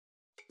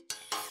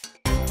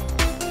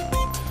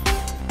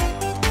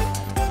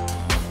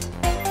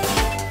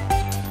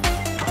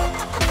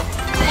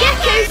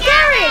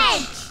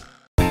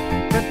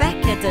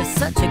does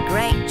such a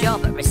great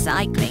job at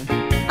recycling,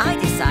 I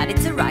decided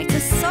to write a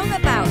song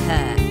about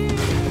her.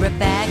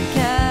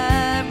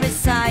 Rebecca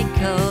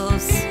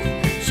recycles.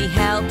 She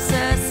helps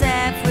us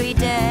every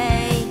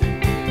day,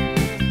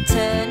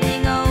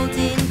 turning old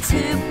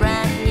into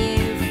brand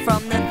new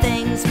from the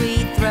things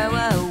we throw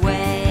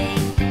away.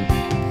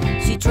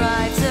 She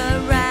drives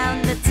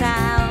around the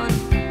town,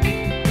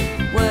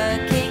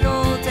 working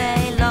all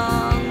day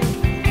long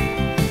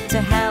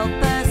to help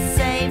us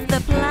save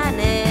the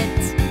planet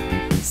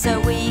so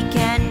we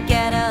can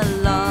get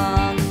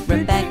along.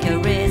 Rebecca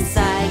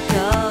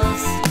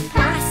recycles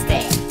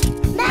plastic,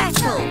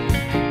 metal,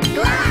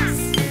 glass,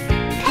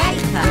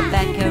 paper.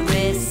 Rebecca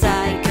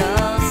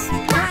recycles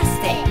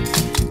plastic,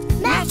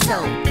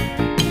 metal,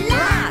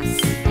 glass,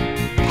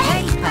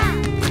 paper.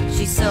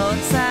 She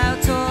sorts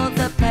out all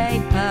the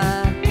paper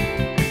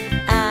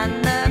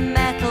and the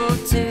metal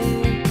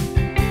too.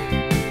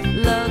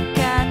 Look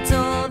at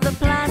all the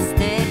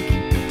plastic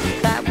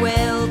that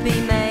will be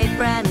made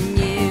brand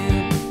new.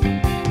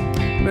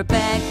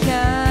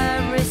 Rebecca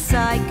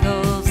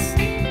recycles.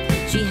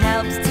 She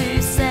helps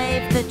to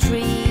save the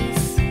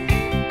trees,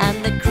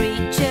 and the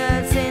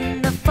creatures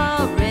in the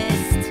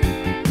forest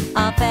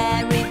are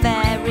very,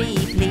 very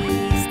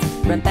pleased.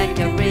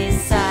 Rebecca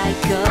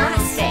recycles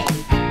plastic,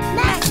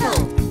 metal,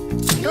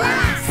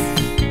 glass,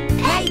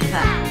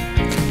 paper.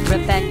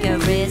 Rebecca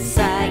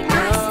recycles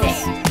plastic,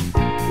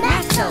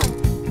 metal,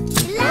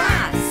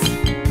 glass,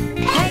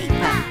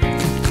 paper.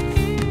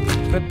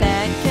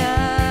 Rebecca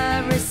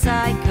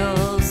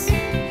recycles.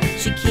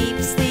 She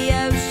keeps the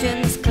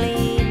oceans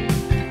clean.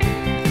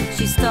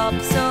 She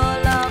stops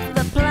all of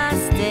the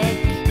plastic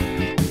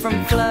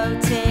from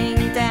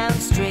floating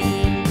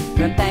downstream.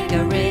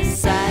 Rebecca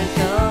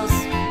recycles.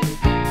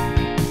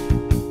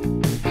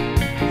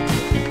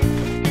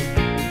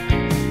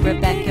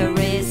 Rebecca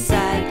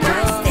recycles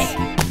plastic,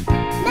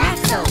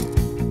 metal,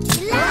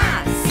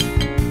 glass,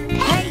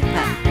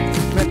 paper.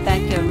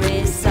 Rebecca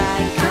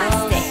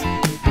recycles plastic,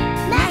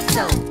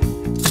 metal,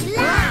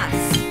 glass,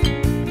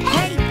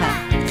 paper.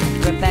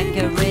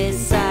 Rebecca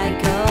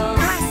recycles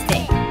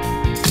plastic,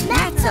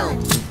 metal,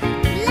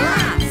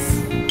 glass,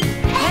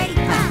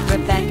 paper.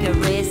 Rebecca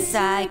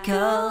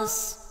recycles.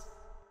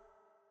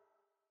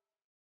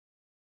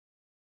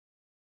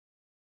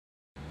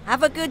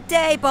 Have a good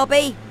day,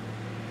 Bobby.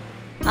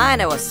 I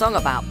know a song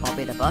about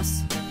Bobby the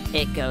Bus.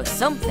 It goes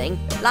something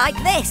like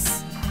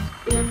this.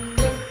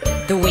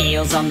 The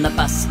wheels on the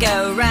bus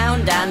go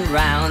round and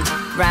round,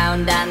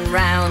 round and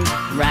round,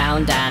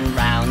 round and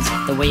round.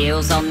 The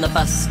wheels on the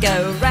bus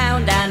go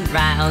round and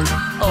round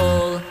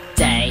all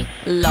day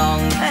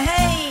long.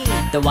 Hey!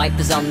 The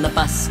wipers on the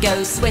bus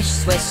go swish,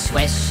 swish,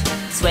 swish,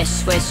 swish,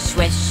 swish,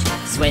 swish,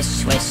 swish,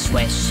 swish,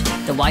 swish.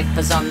 The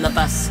wipers on the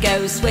bus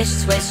go swish,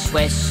 swish,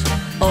 swish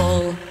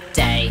all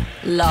day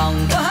long.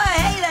 Oh,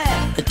 hey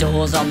there! The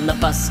doors on the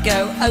bus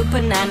go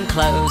open and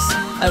close,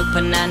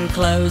 open and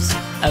close,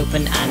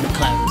 open and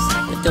close.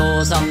 The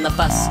doors on the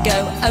bus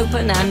go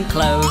open and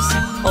close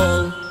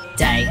all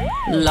day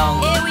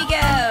long. Here we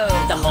go!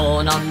 The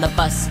horn on the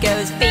bus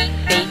goes beep,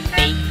 beep,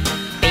 beep,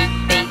 beep,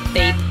 beep,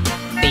 beep,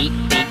 beep,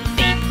 beep,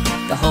 beep.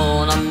 The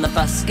horn on the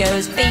bus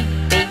goes beep,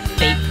 beep,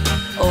 beep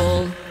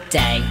all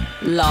day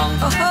long.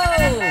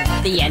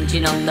 Oh-ho! The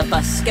engine on the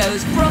bus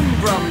goes brum,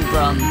 brum,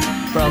 brum,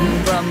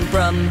 brum, brum,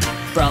 brum,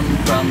 brum,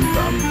 brum,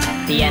 brum.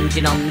 The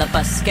engine on the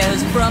bus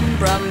goes brum,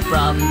 brum,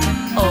 brum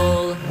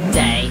all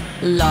day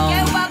long.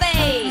 Go,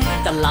 Bobby!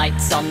 The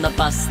lights on the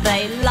bus,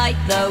 they light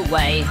the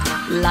way,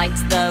 light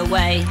the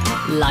way,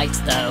 light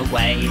the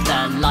way.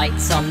 The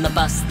lights on the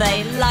bus,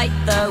 they light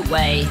the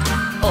way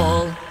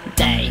all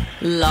day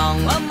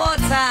long. One more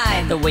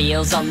time! The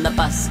wheels on the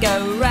bus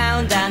go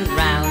round and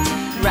round,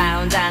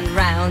 round and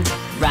round,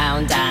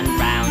 round and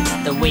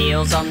round. The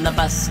wheels on the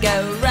bus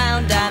go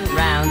round and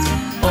round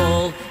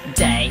all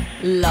day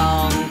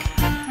long.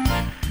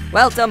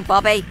 Well done,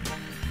 Bobby.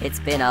 It's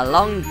been a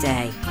long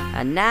day,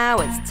 and now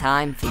it's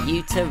time for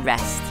you to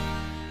rest.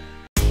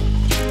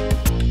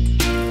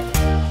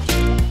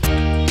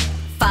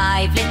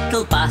 5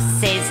 little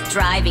buses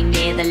driving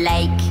near the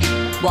lake.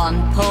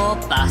 One poor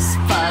bus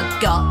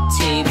forgot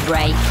to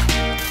brake.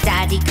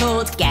 Daddy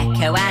called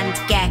Gecko and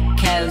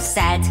Gecko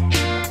said,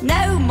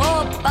 "No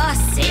more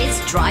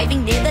buses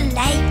driving near the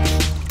lake."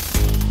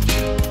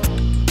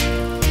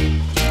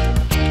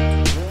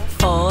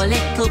 4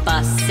 little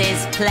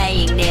buses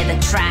playing near the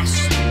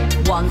trash.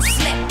 One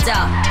slipped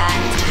up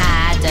and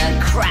had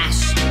a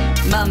crash.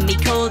 Mummy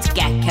called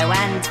Gecko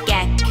and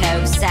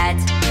Gecko said,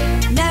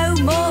 "No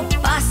more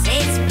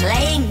buses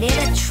playing near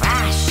the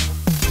trash."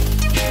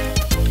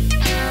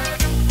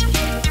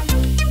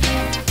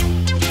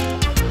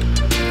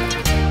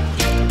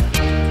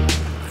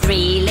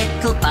 3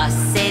 little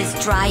buses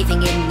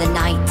driving in the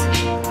night.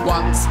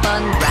 One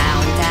spun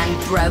round and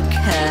broke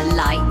her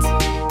light.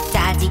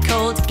 Daddy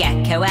called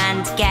Gecko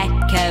and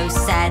Gecko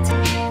said,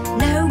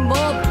 "No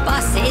more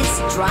buses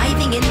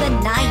driving in the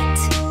night."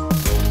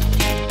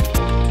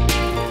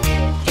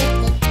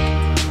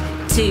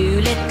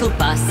 Two little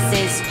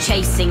buses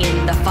chasing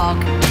in the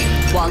fog.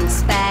 One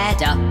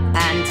sped up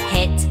and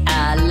hit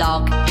a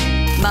log.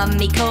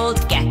 Mummy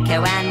called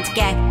Gecko and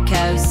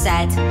Gecko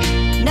said,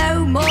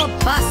 "No more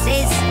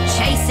buses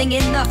chasing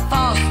in the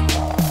fog."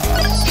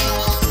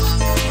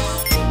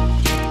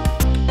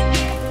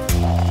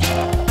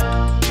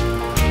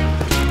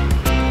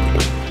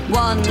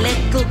 One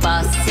little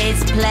bus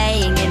is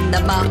playing in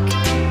the muck.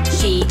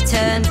 She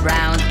turned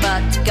round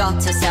but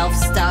got herself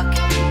stuck.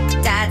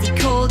 Daddy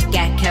called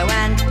Gecko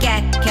and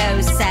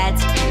Gecko said,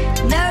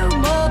 "No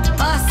more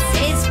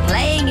buses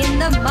playing in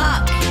the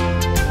muck."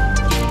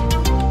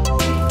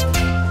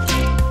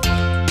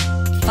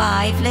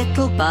 Five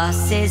little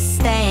buses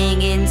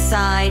staying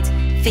inside.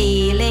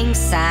 Feeling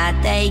sad,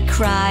 they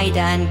cried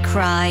and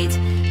cried.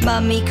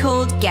 Mummy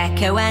called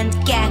Gecko and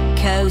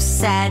Gecko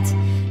said,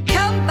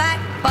 "Come back,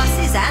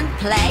 buses, and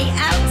play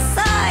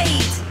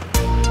outside."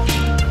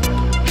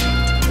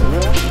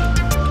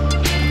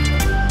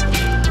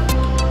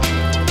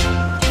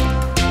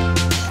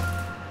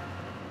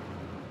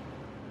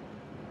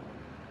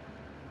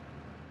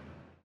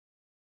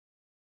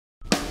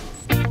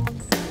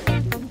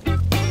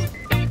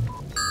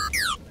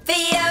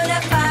 Fiona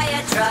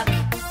fire truck.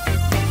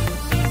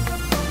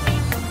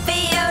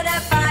 Fiona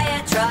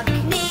fire truck.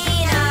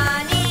 Nina,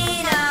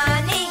 Nina,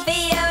 nee.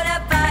 Fiona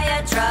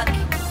fire truck.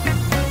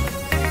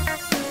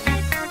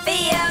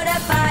 Fiona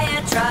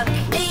fire truck.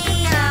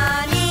 Nina,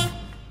 nee.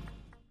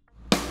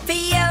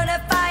 Fiona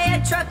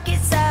fire truck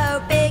is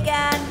so big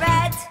and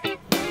red.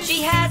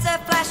 She has a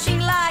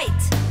flashing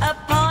light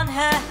upon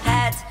her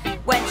head.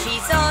 When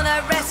she's on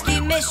a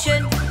rescue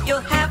mission,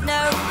 you'll have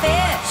no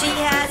fear. She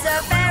has a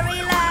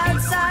very loud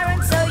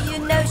siren, so you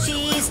know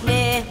she's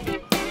near.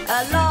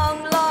 A long,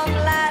 long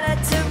ladder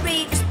to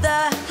reach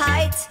the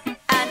height,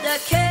 and a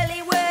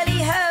curly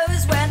whirly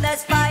hose when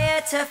there's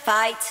fire to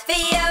fight.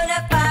 Fiona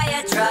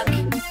fire truck.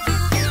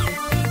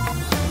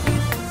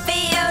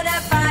 Fiona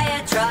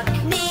fire truck.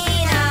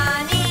 Nina,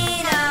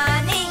 Nina,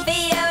 nee.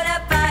 Fiona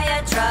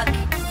fire truck.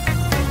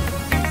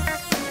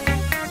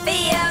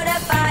 Fiona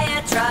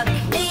fire truck.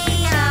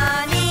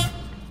 Nina, nee.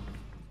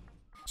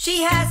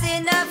 She has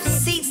enough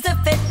seats to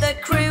fit the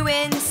crew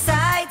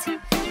inside,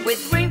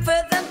 with room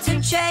for them to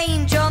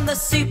change on the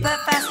super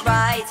fast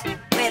ride.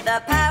 With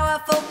a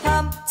powerful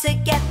pump to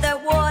get the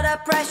water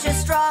pressure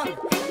strong,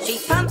 she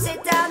pumps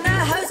it down the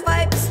hose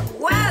pipes.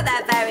 Wow,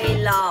 they're very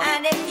long.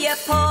 And if your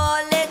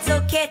poor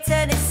little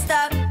kitten is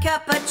stuck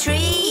up a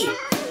tree,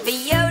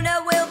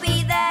 Fiona will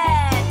be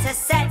there to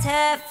set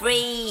her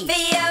free.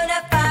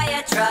 Fiona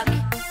fire truck.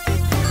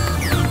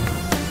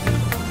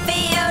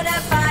 Fiona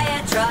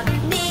fire truck.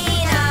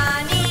 Nina,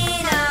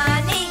 Nina,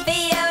 nee.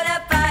 Fiona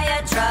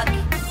fire truck.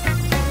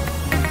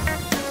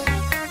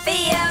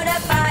 Fiona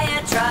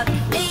fire truck.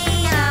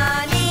 Nina,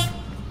 nee.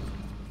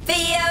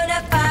 Fiona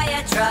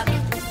fire truck.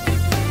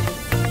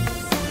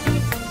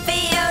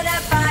 Fiona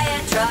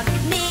fire truck.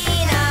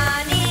 Nina,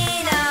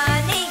 Nina,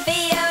 nee.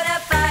 Fiona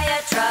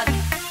fire truck.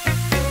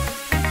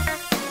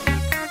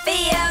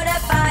 Fiona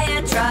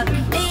fire truck.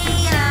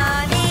 Nina,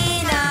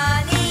 Nina,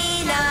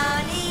 Nina,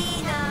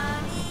 Nina,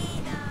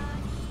 Nina.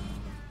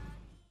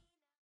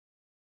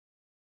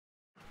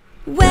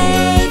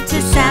 Wave to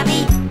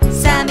Sammy,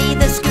 Sammy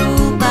the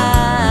school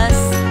bus.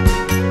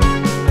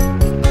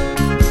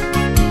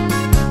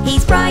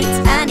 He's bright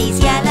and he's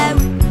yellow,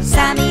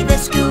 Sammy the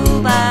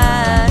school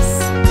bus.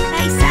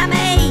 Hey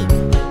Sammy!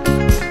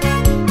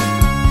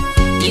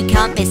 You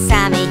can't miss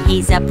Sammy,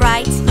 he's a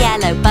bright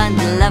yellow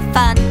bundle of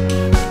fun.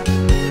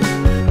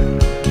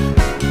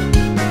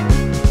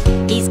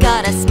 He's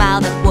got a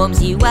smile that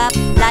warms you up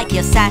like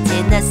you're sat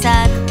in the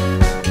sun.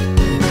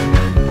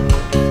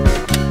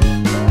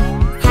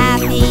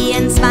 Happy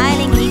and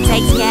smiling, he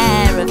takes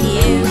care of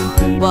you.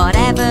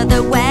 Whatever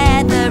the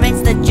weather,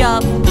 it's the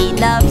job he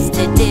loves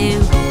to do.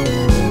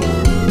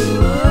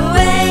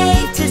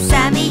 Wave to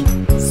Sammy,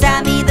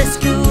 Sammy the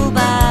school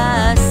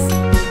bus.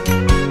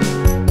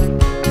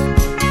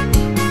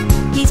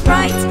 He's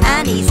bright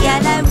and he's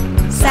yellow,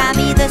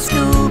 Sammy the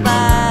school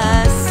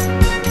bus.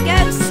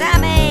 Go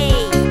Sammy!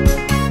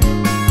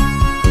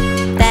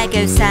 There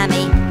goes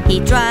Sammy, he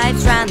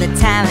drives round the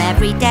town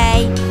every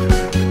day.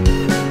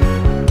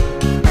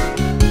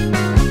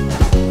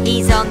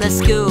 He's on the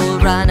school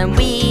run and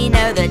we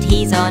know that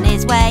he's on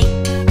his way.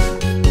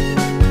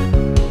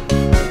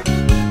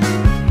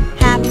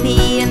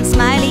 Happy and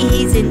smiley,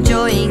 he's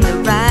enjoying the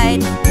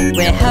ride.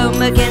 We're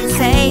home again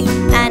safe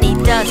and he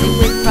does it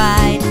with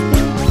pride.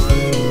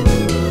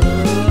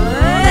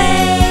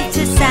 Wave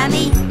to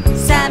Sammy,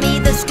 Sammy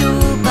the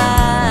school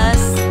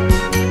bus.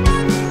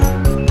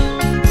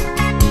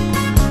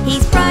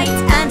 He's bright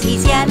and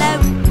he's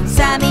yellow,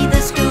 Sammy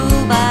the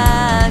school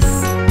bus.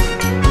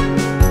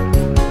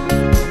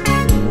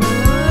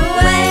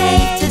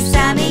 Wave to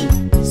Sammy,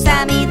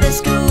 Sammy the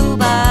school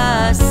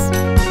bus.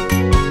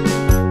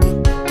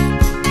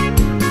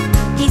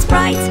 He's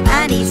bright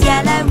and he's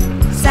yellow,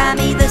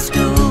 Sammy the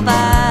school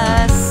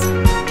bus.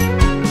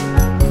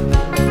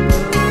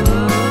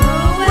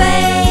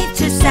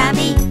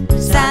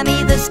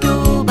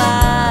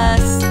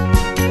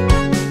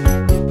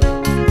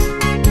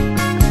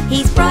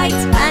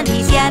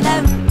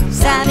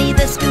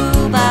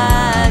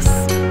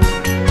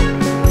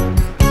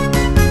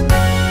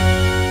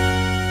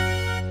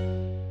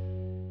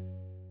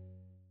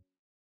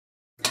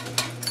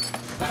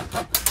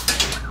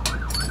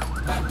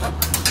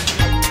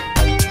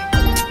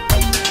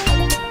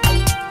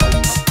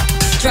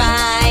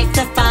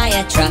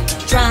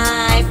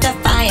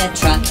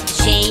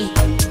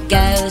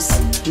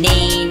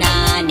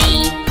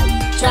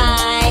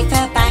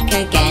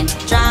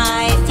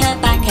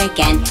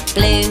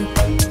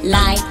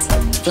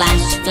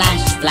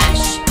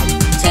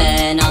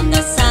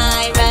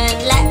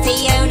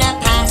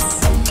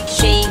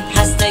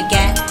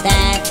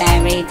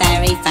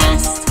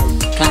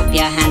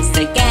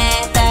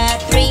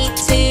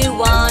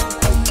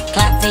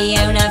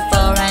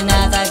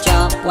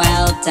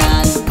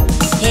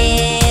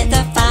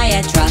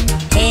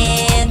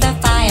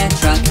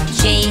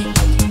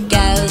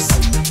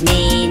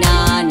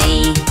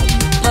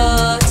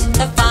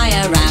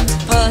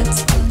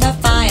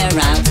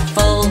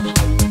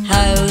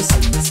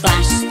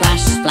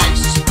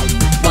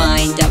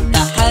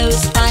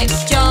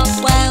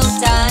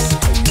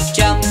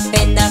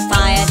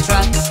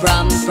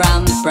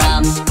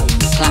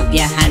 Clap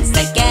your hands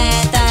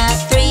together,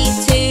 3,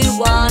 2,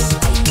 1.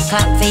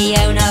 Clap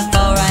Fiona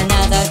for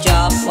another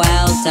job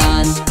well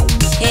done.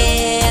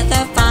 Hear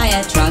the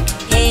fire truck,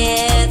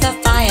 hear the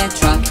fire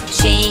truck.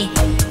 She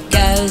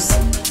goes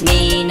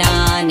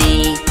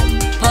nee-na-nee.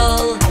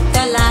 Pull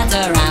the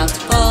ladder out,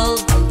 pull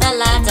the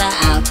ladder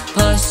out.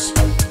 Push,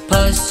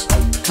 push,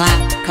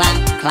 clap,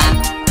 clap, clap.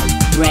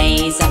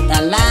 Raise up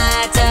the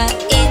ladder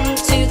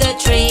into the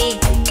tree.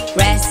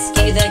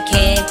 Rescue the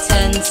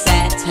kitten,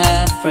 set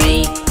her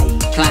free.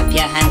 Clap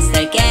your hands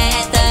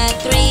together,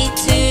 3,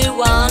 2,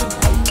 1.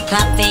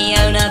 Clap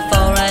Fiona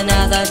for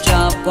another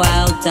job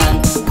well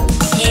done.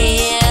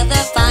 Hear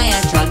the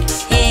fire truck,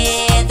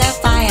 hear the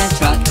fire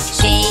truck.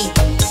 She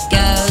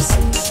goes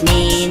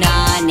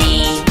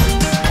nee-na-nee.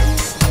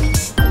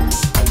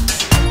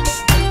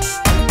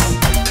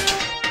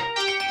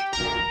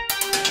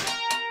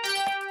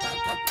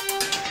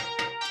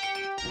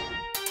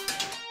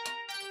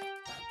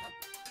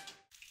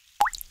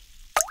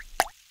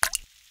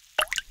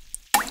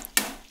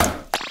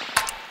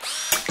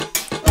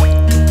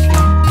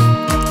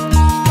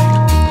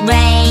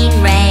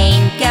 Rain,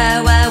 rain,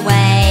 go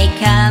away,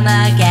 come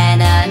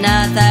again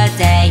another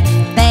day.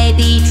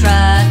 Baby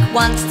truck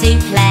wants to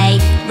play.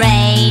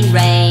 Rain,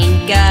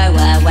 rain, go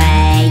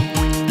away.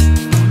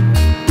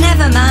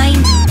 Never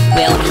mind,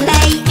 we'll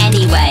play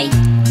anyway.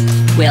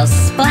 We'll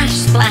splash,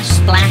 splash,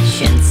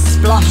 splash and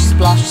splosh,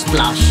 splosh,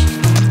 splosh.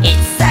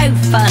 It's so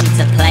fun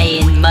to play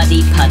in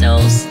muddy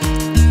puddles.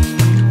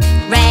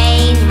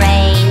 Rain,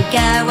 rain,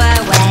 go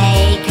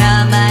away,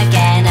 come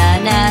again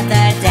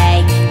another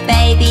day.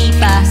 Baby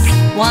bus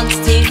wants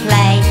to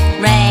play.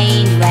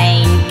 Rain,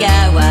 rain, go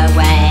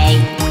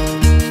away.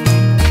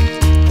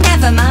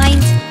 Never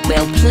mind,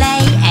 we'll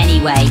play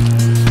anyway.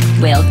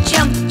 We'll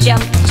jump,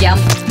 jump,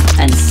 jump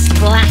and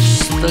splash,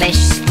 splish,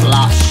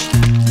 splosh.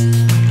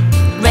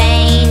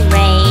 Rain,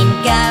 rain,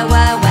 go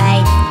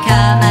away,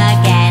 come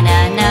again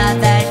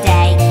another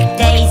day.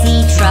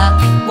 Daisy truck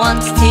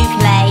wants to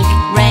play.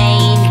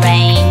 Rain,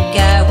 rain,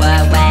 go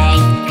away.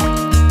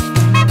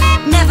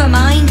 Never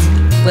mind,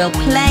 we'll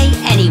play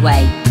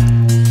anyway.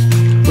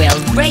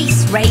 We'll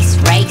race, race,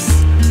 race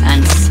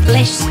and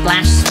splish,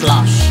 splash,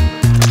 splosh.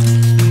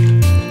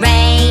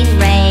 Rain,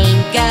 rain,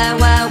 go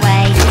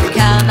away,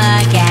 come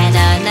again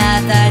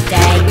another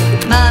day.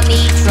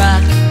 Mummy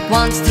truck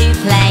wants to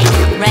play.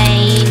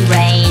 Rain,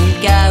 rain,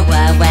 go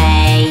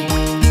away.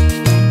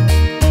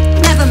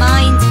 Never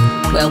mind,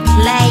 we'll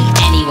play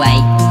anyway.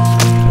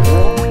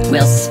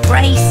 We'll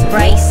spray,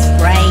 spray,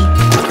 spray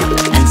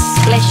and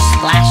splish,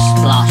 splash,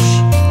 splosh.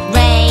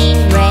 Rain,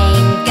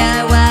 rain, go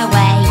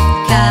away,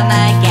 come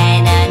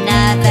again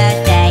another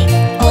day.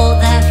 All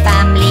the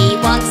family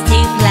wants to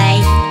play.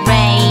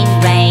 Rain,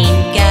 rain,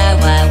 go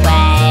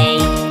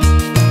away.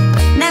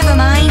 Never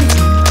mind,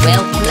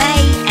 we'll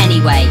play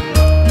anyway.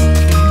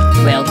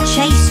 We'll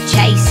chase,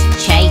 chase,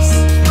 chase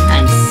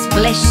and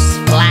splish,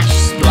 splash,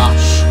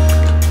 splosh.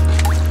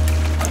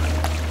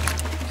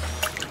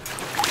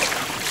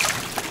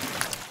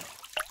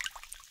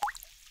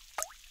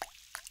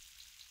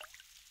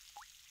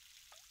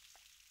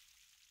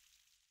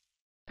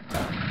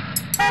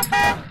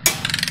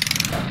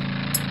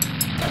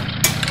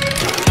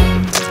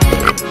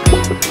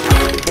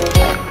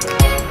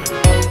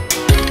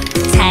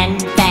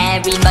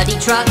 Muddy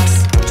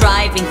trucks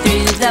driving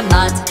through the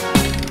mud.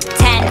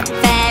 10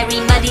 very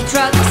muddy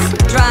trucks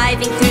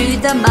driving through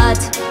the mud.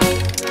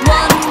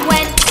 One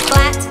went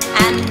flat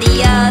and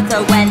the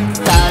other went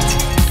thud.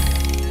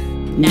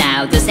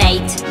 Now there's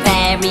 8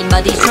 very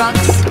muddy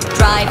trucks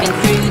driving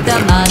through the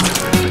mud.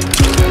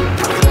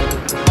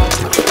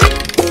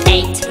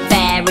 8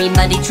 very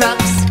muddy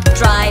trucks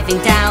driving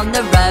down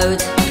the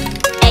road.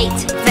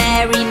 8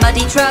 very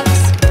muddy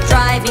trucks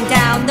driving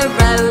down the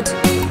road.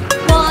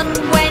 One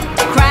went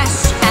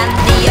crash and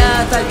the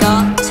other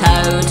got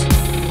towed.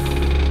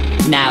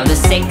 Now the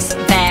 6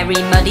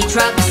 very muddy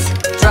trucks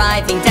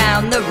driving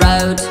down the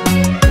road.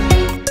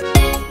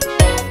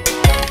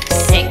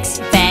 6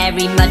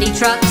 very muddy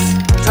trucks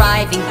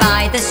driving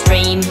by the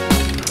stream.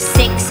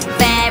 6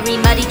 very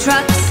muddy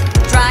trucks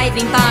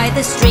driving by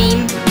the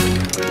stream.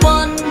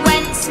 One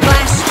went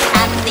splash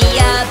and the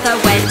other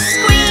went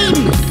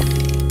scream.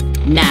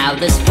 Now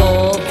there's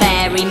 4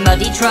 very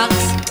muddy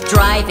trucks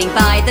driving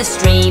by the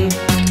stream.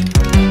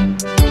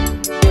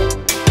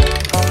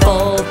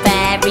 4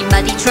 very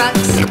muddy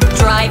trucks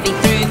driving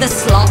through the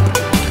slop.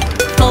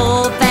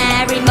 4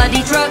 very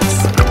muddy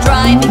trucks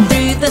driving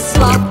through the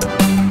slop.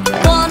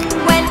 One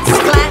went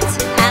splat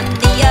and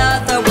the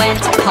other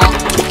went pop.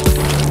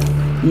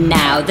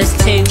 Now there's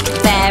 2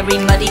 very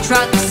muddy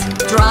trucks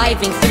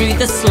driving through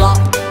the slop.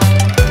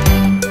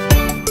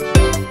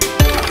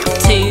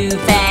 2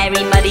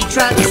 very muddy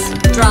trucks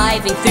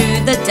driving through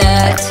the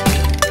dirt.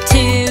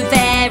 2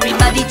 very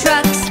muddy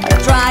trucks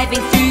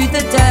driving through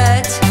the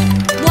dirt.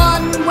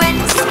 One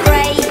went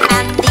spray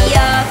and the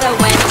other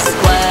went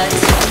squirt.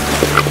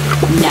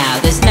 Now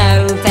there's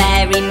no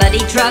very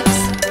muddy trucks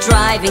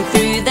driving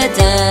through the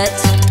dirt.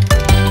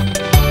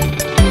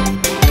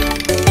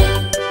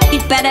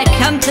 You'd better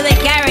come to the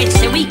garage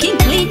so we can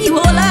clean you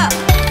all up.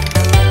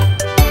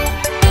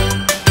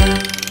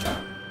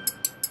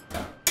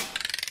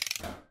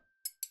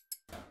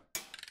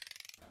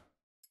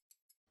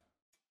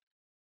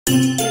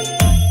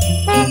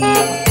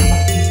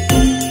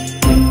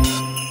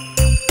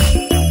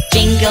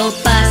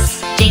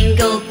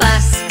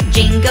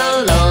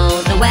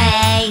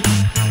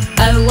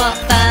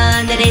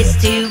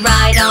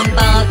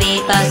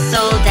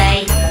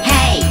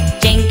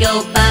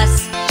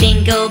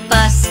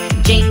 bus,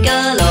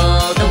 jingle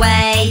all the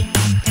way.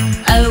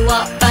 Oh,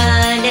 what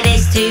fun it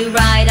is to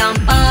ride on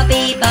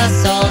Bobby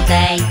Bus all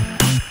day.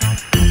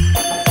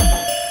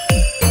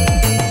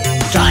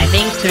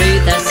 Driving through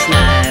the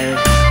snow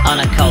on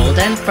a cold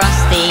and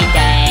frosty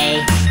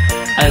day.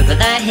 Over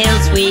the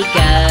hills we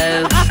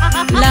go,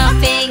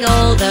 laughing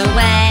all the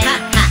way. Ha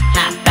ha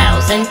ha,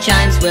 bells and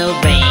chimes will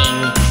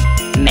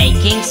ring,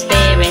 making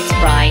spirits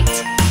bright.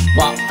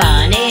 What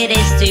fun it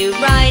is to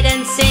ride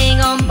and sing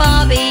on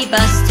Bobby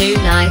Bus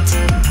tonight.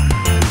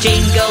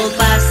 Jingle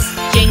bus,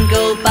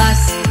 jingle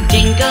bus,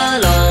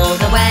 jingle all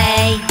the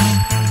way.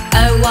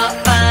 Oh, what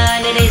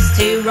fun it is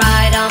to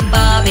ride on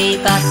Bobby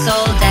Bus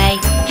all day.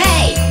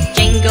 Hey!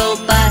 Jingle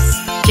bus,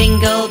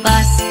 jingle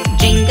bus,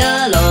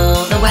 jingle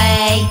all the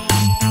way.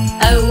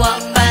 Oh,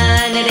 what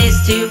fun it is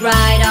to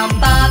ride on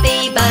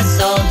Bobby Bus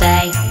all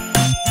day.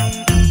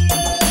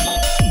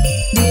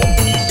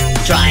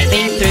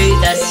 Driving through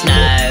the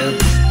snow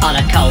on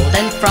a cold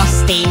and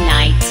frosty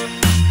night.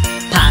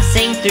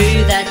 Passing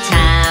through the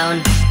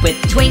town with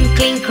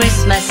twinkling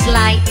Christmas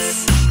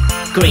lights.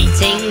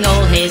 Greeting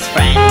all his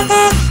friends,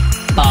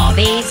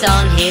 Bobby's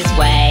on his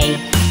way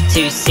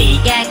to see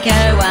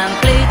Gecko and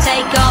Blue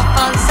take off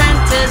on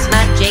Santa's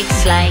magic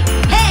sleigh.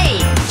 Hey!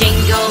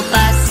 Jingle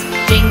bus,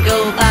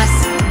 jingle bus,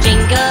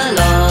 jingle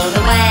all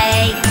the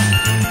way.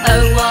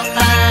 Oh, what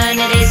fun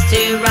it is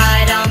to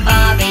ride on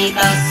Bobby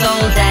Bus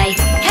all day.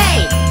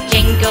 Hey!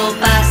 Jingle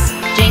bus,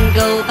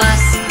 jingle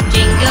bus,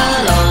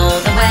 jingle all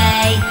the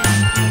way.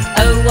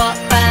 Oh, what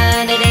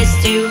fun it is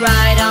to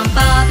ride on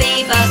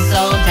Bobby Bus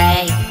all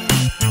day.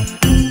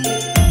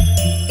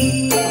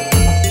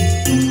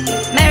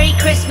 Merry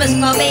Christmas,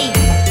 Bobby!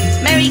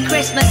 Merry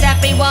Christmas,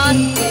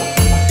 everyone!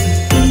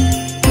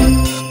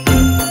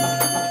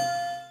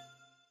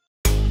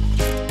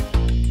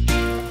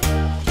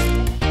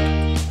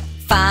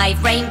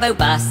 Five rainbow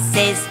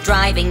buses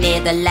driving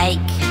near the lake.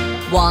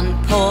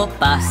 One poor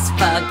bus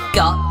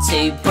forgot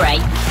to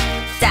brake.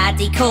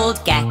 Daddy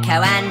called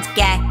Gecko and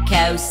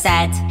Gecko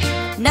said,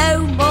 no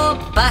more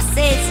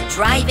buses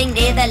driving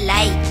near the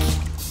lake.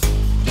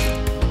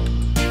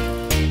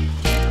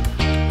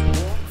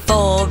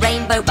 Four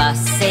rainbow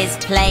buses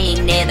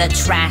playing near the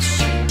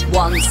trash.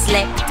 One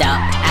slipped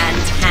up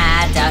and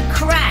had a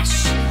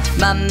crash.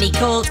 Mummy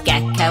called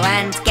Gecko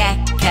and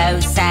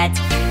Gecko said,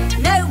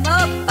 no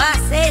more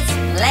buses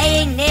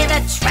playing near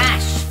the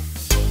trash.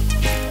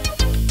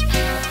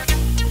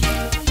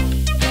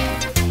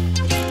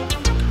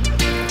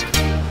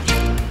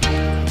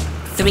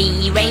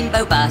 Three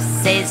rainbow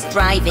buses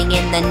driving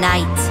in the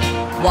night.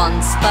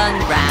 One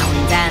spun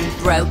round and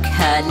broke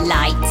her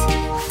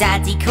light.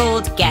 Daddy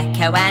called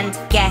Gecko and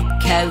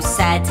Gecko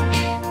said,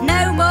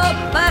 no more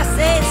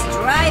buses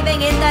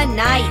driving in the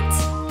night.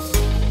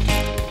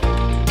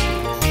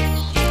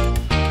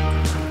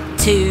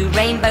 Two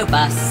rainbow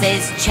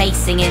buses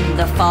chasing in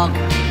the fog.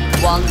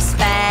 One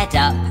sped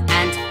up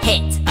and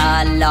hit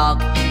a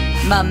log.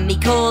 Mummy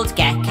called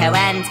Gecko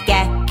and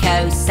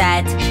Gecko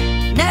said,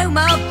 no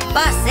more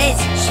buses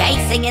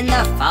chasing in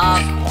the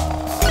fog.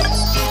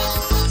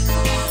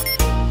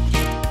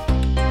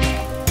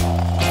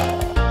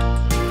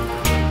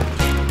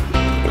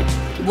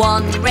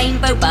 One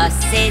rainbow bus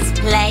is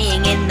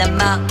playing in the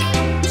muck.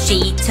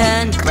 She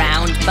turned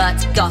round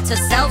but got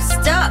herself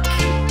stuck.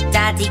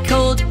 Daddy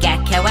called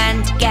Gecko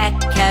and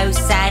Gecko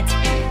said,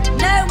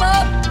 no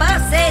more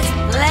buses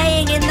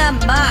playing in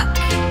the muck.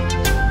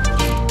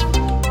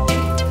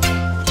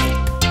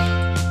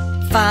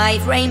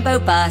 Five rainbow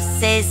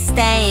buses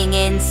staying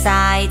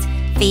inside.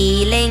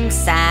 Feeling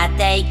sad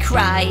they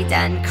cried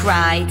and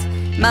cried.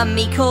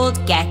 Mummy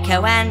called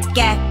Gecko and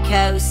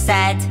Gecko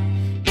said,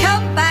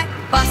 come back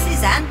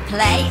buses and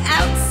play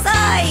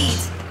outside.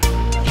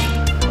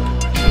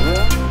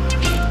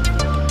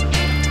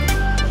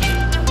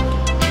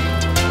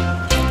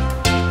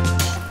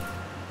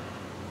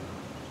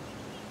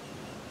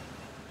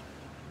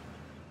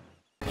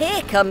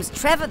 Here comes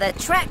Trevor the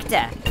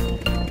tractor.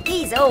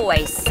 He's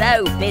always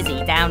so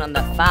busy down on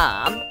the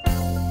farm.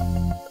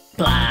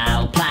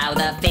 Plough, plough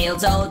the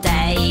fields all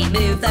day,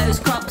 move those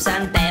crops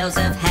and bales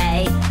of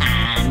hay.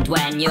 And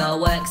when your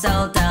work's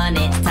all done,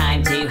 it's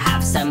time to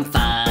have some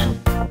fun.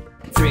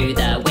 Through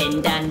the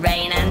wind and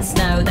rain and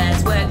snow,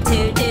 there's work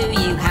to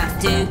do, you have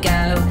to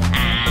go.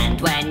 And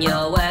when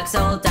your work's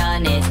all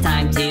done, it's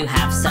time to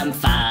have some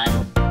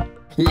fun.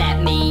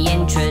 Let me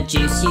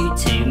introduce you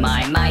to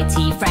my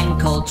mighty friend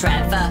called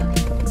Trevor.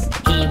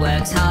 He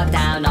works hard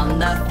down on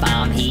the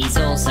farm, he's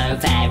also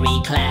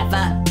very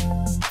clever.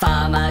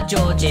 Farmer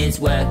George's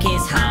work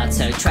is hard,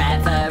 so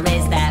Trevor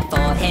is there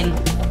for him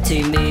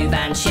to move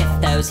and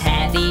shift those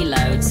heavy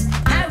loads.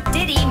 How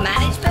did he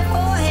manage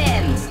before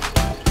him?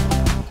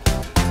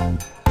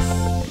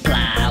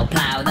 Plough,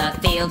 plough the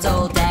fields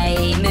all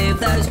day, move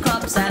those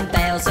crops and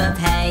bales of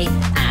hay.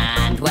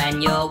 And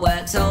when your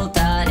work's all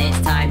done, it's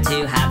time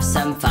to have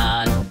some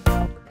fun.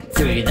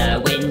 Through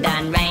the wind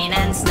and rain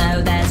and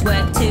snow, there's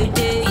work to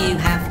do, you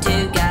have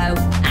to go.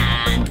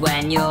 And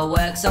when your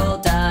work's all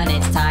done,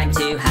 it's time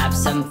to have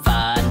some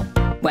fun.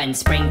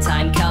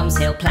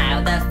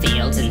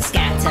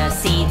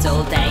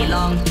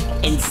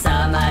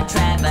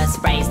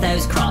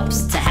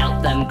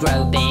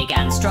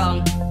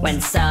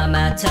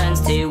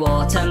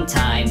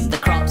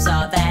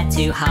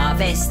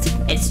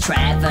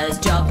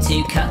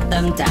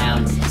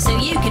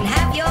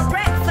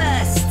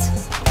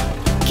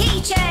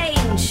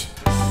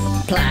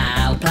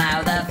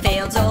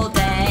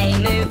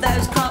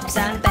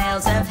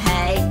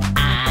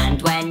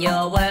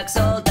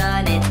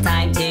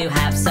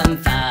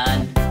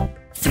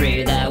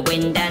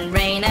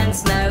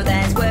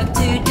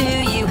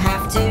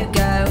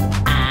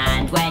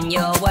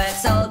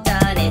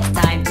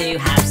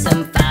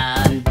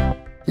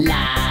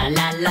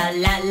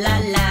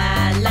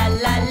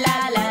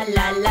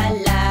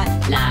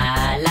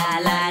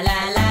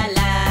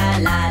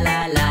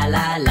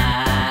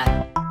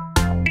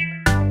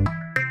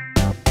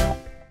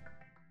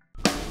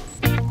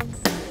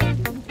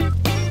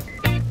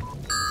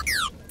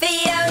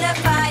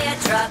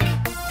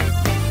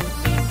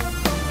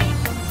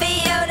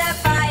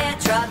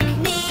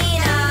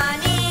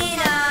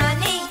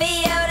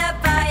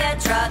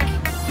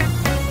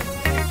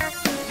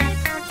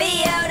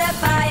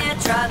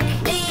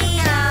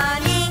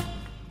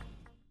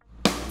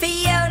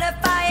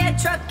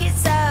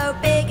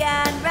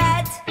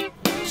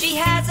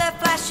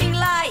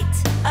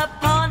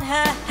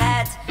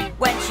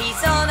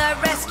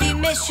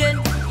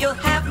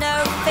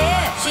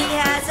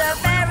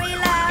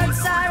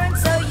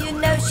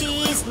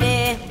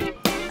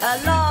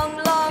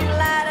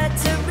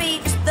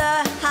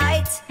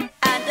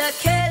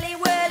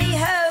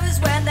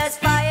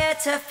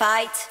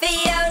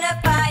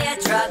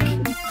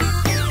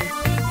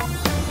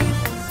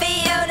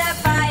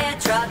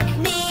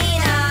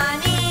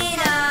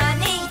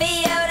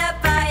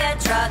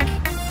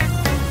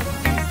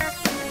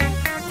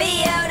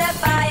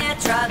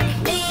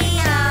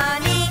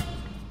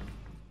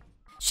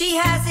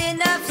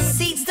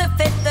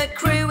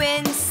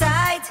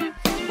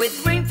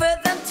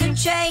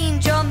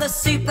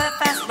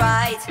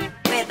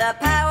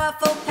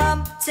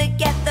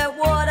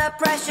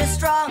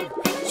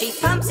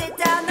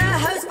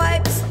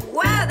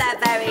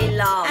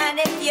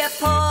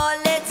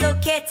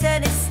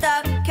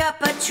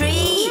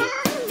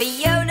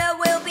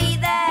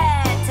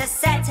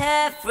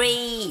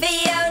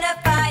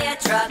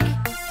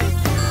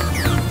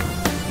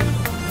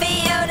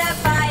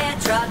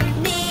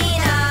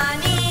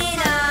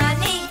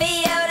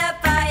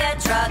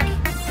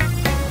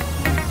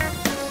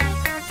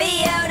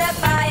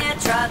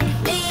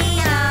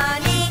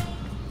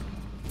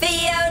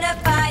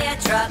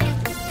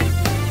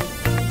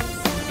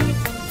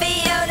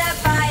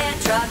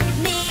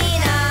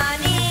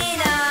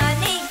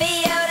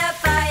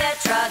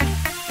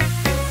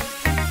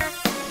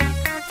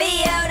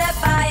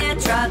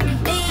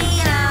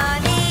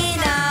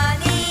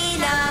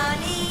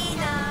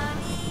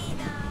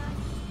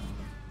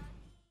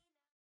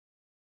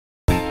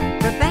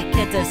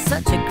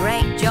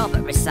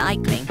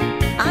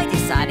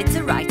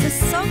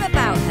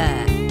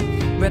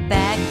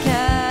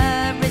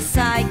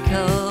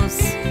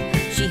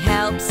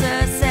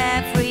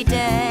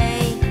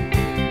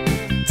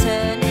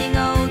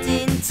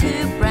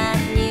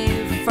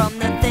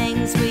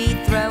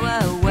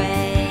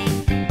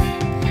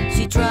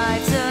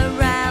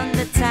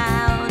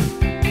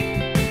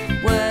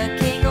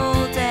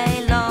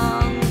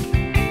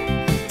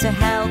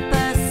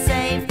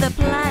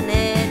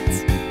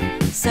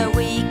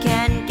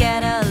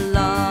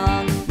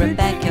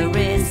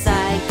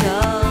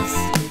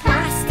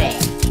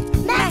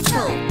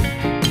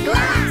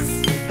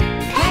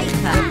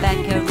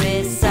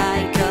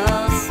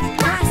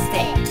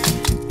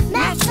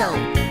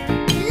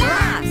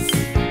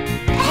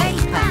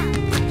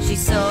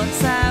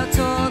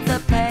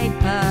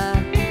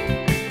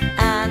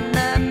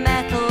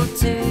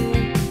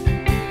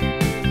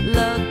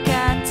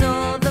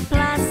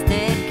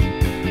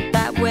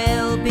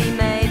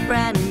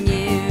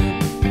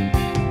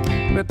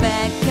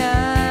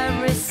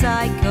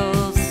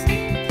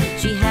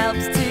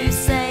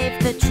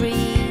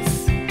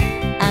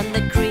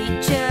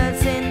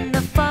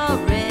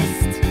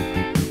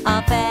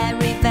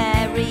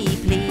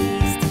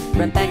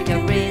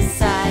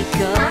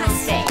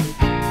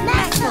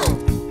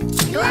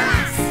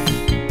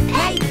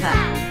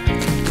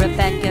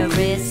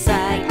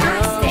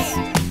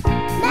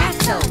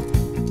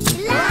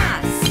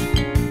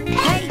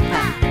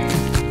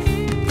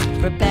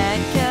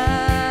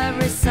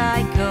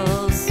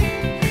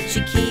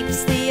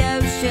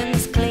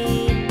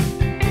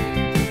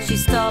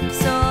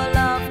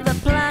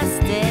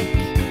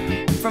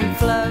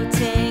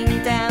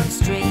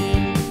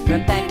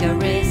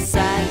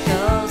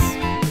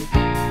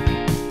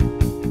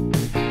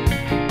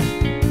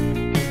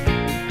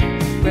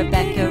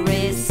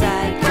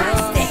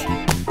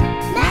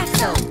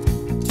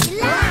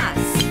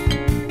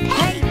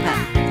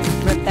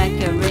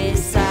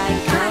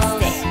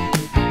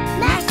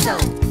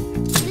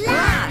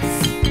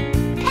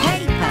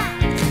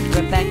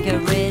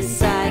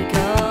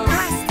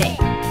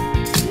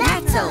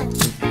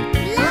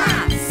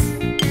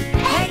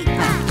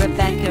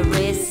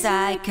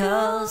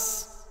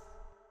 motorcycles.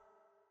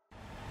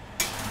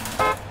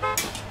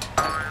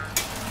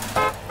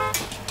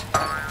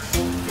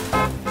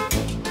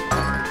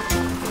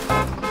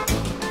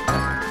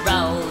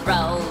 Roll,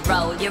 roll,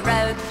 roll your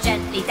road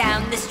gently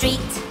down the street.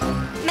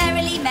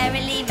 Merrily,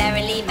 merrily,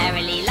 merrily,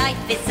 merrily,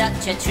 life is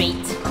such a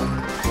treat.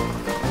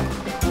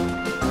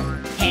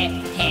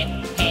 Hip, hip,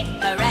 hip,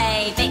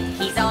 hooray,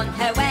 Vicky's on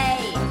her way.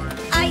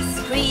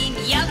 Ice cream,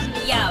 yum,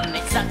 yum,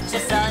 it's such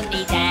a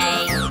sunny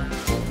day.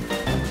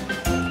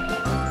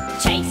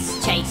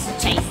 Chase, chase,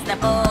 chase the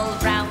ball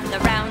round the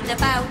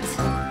roundabout.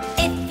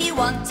 If you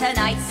want an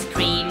ice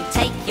cream,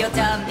 take your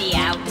dummy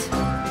out.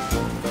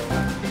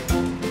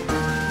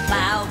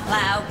 Plough,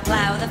 plough,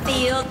 plough the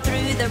field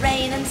through the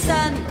rain and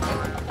sun.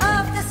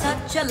 After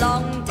such a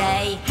long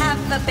day,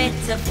 have a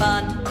bit of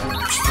fun.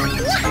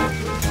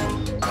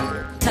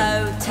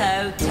 Tow,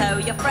 tow, tow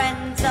your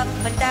friends up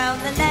and down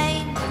the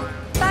lane.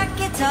 Back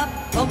it up,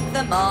 hook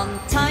them on,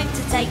 time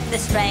to take the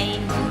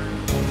strain.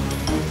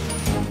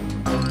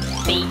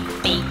 Beep,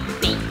 beep,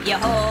 beep your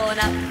horn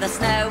up the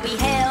snowy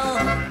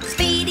hill.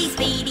 Speedy,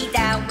 speedy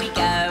down we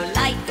go,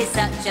 life is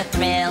such a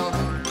thrill.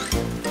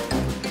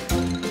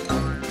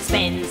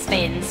 Spin,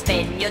 spin,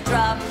 spin your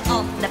drum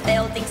on the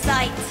building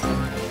site.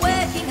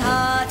 Working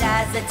hard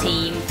as a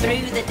team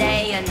through the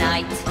day and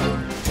night.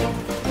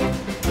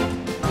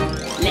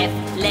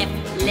 Lift,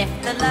 lift,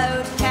 lift the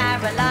load,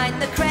 Caroline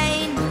the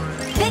crane.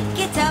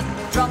 Pick it up,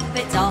 drop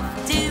it off,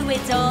 do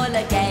it all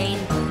again.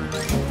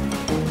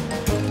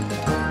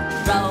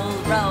 Roll,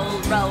 roll,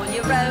 roll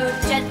your road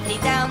gently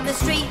down the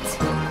street.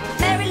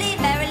 Merrily,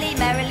 merrily,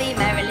 merrily,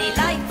 merrily,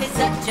 life is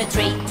such a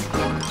treat.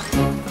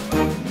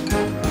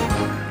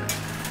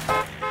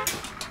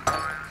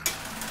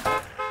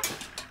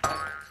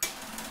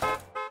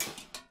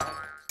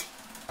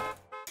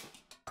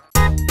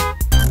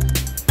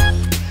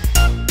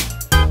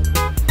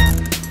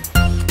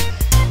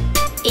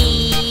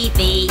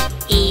 Evie,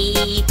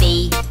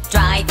 Evie,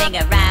 driving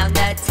around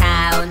the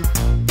town.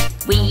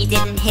 We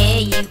didn't hear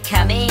you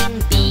coming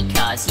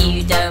because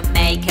you don't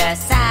make a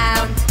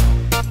sound.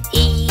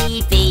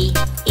 Evie,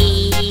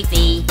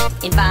 Evie,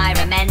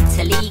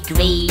 environmentally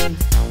green.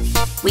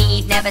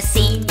 We've never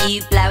seen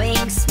you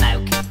blowing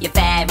smoke, you're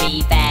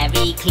very,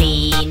 very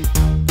clean.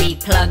 We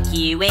plug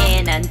you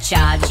in and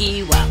charge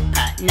you up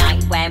at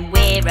night when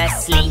we're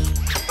asleep.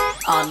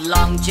 On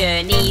long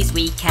journeys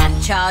we can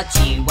charge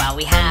you while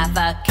we have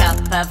a cup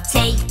of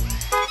tea.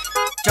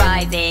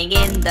 Driving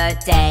in the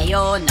day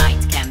or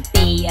night can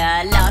be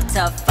a lot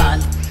of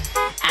fun.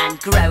 And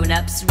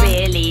grown-ups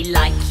really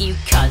like you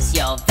 'cause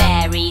you're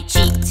very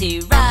cheap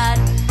to run.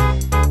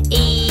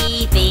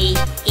 Evie,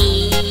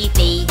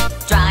 Evie,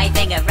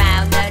 driving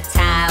around the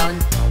town.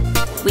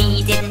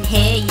 We didn't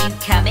hear you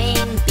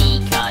coming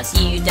because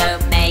you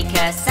don't make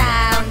a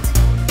sound.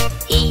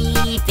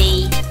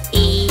 Evie,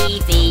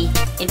 Evie,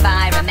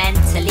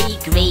 environmentally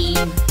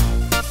green.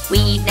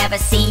 We've never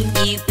seen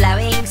you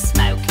blowing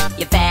smoke,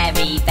 you're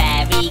very,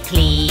 very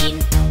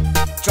clean.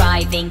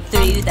 Driving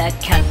through the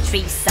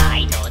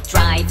countryside or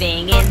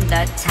driving in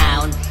the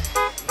town.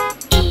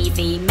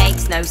 Evie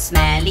makes no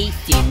smelly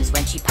fumes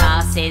when she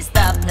passes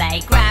the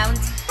playground.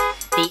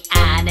 The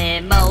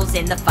animals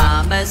in the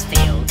farmer's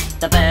field,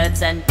 the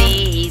birds and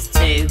bees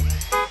too,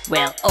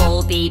 will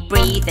all be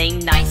breathing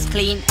nice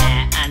clean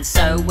air, and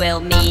so will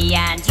me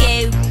and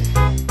you.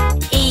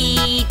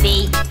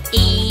 Evie,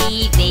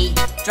 Evie,